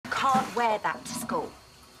can't wear that to school.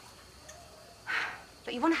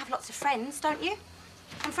 But you want to have lots of friends, don't you?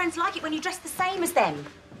 And friends like it when you dress the same as them.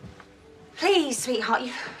 Please, sweetheart,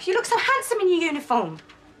 you look so handsome in your uniform.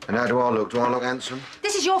 And how do I look? Do I look handsome?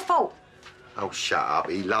 This is your fault. Oh, shut up.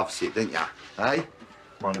 He loves it, didn't ya? Eh?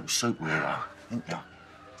 My little superhero, didn't ya?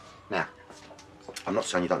 Now, I'm not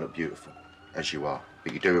saying you don't look beautiful, as you are,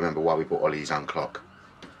 but you do remember why we bought Ollie his own clock.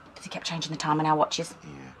 Because he kept changing the time on our watches. Yeah.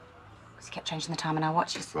 Because he kept changing the time on our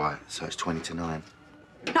watches. Right, so it's 20 to 9.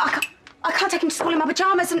 No, I can't take him to school in my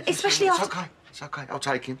pyjamas, and especially after... It's OK. It's OK. I'll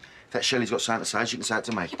take him. If that Shelley's got something to say, she can say it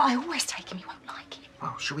to me. Yeah, but I always take him. He won't like it.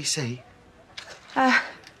 Well, shall we see?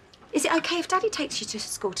 Is it OK if Daddy takes you to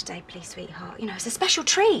school today, please, sweetheart? You know, it's a special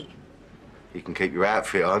treat. You can keep your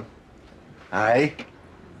outfit on. Hey?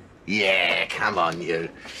 Yeah, come on, you.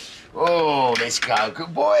 Oh, let's go.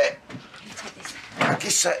 Good boy. You take this. I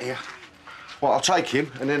guess that here. Well, I'll take him,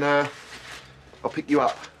 and then, I'll pick you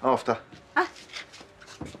up after. Huh?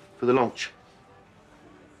 For the launch.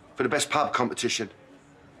 For the best pub competition.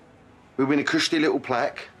 We win a cushy little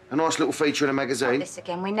plaque, a nice little feature in a magazine. Not this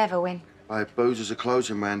again. We never win. Babe, boozers are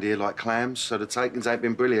closing round here like clams, so the takings ain't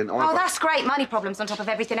been brilliant. Oh, that's great. Money problems on top of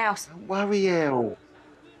everything else. Don't worry, Elle.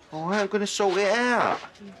 All right, I'm going to sort it out.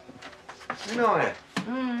 You know it?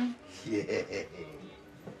 Yeah.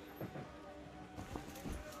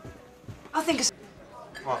 I think it's...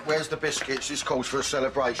 Right, where's the biscuits? This calls for a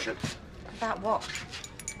celebration. About what?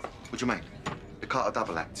 What do you mean? The Carter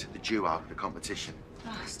double act, the duo, the competition.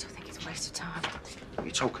 Oh, I still think it's a waste of time. What are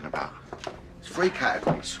you talking about? It's 3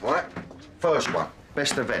 categories, right? First one,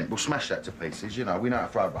 best event. We'll smash that to pieces, you know. We know how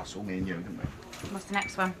to throw Russell, me and you, don't we? What's the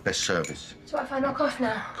next one? Best service. So if I knock off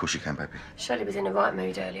now? Of course you can, baby. Shirley was in the right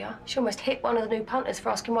mood earlier. She almost hit one of the new punters for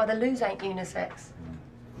asking why the loos ain't unisex.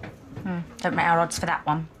 Don't make our odds for that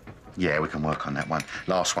one. Yeah, we can work on that one.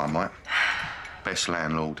 Last one, right? Best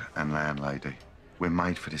landlord and landlady. We're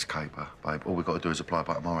made for this caper, babe. All we've got to do is apply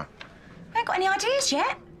by tomorrow. I ain't got any ideas yet.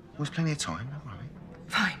 Well, there's plenty of time, don't worry.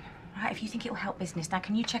 Fine. Right, if you think it'll help business. Now,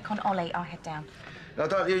 can you check on Ollie? I'll head down. No,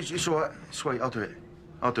 don't. It's all right. Sweet, I'll do it.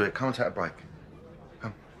 I'll do it. Come and take a break.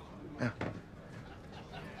 Come. Yeah.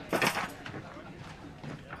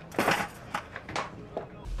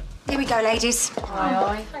 Here we go, ladies.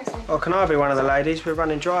 Aye, aye. Oh, can I be one of the ladies? We're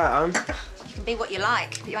running dry at home. You can be what you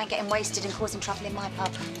like, but you ain't getting wasted and causing trouble in my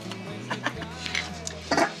pub.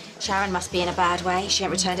 Sharon must be in a bad way. She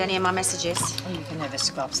ain't returned any of my messages. Oh, you can never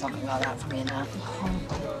scrub something like that from you now.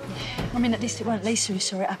 I mean, at least it weren't Lisa who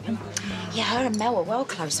saw it happen. Yeah, her and Mel were well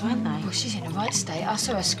close, weren't they? Well, she's in a right state. I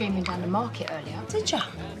saw her screaming down the market earlier. Did you?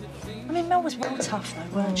 I mean, Mel was well tough,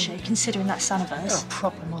 though, weren't she, considering that son of hers? You're a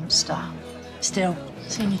proper monster. Still,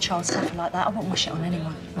 seeing your child suffer like that, I wouldn't wish it on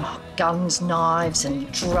anyone. Oh, guns, knives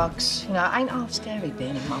and drugs. You know, it ain't half scary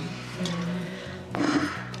being a mum.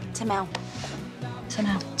 To Mel. So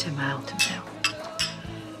now, To Mel. to Mel.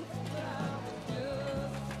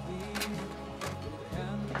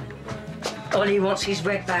 Ollie wants his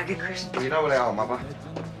red bag of crisps. Well, you know where they are, Mother.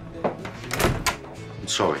 I'm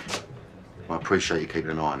sorry. I appreciate you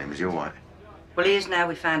keeping an eye on him. Is he all right? Well, he is now.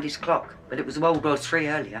 We found his clock, but it was World War III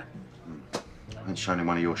earlier. I ain't shown him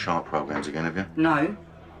one of your sharp programs again, have you? No.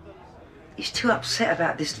 He's too upset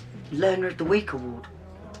about this Learner of the Week award.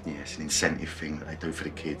 Yeah, it's an incentive thing that they do for the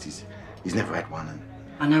kids. He's never had one, and...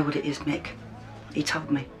 I know what it is, Mick. He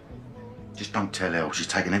told me. Just don't tell Elle. She's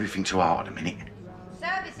taking everything to heart at the minute.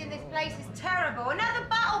 Service in this place is terrible. Another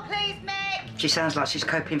bottle, please, Mick. She sounds like she's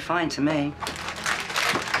coping fine to me.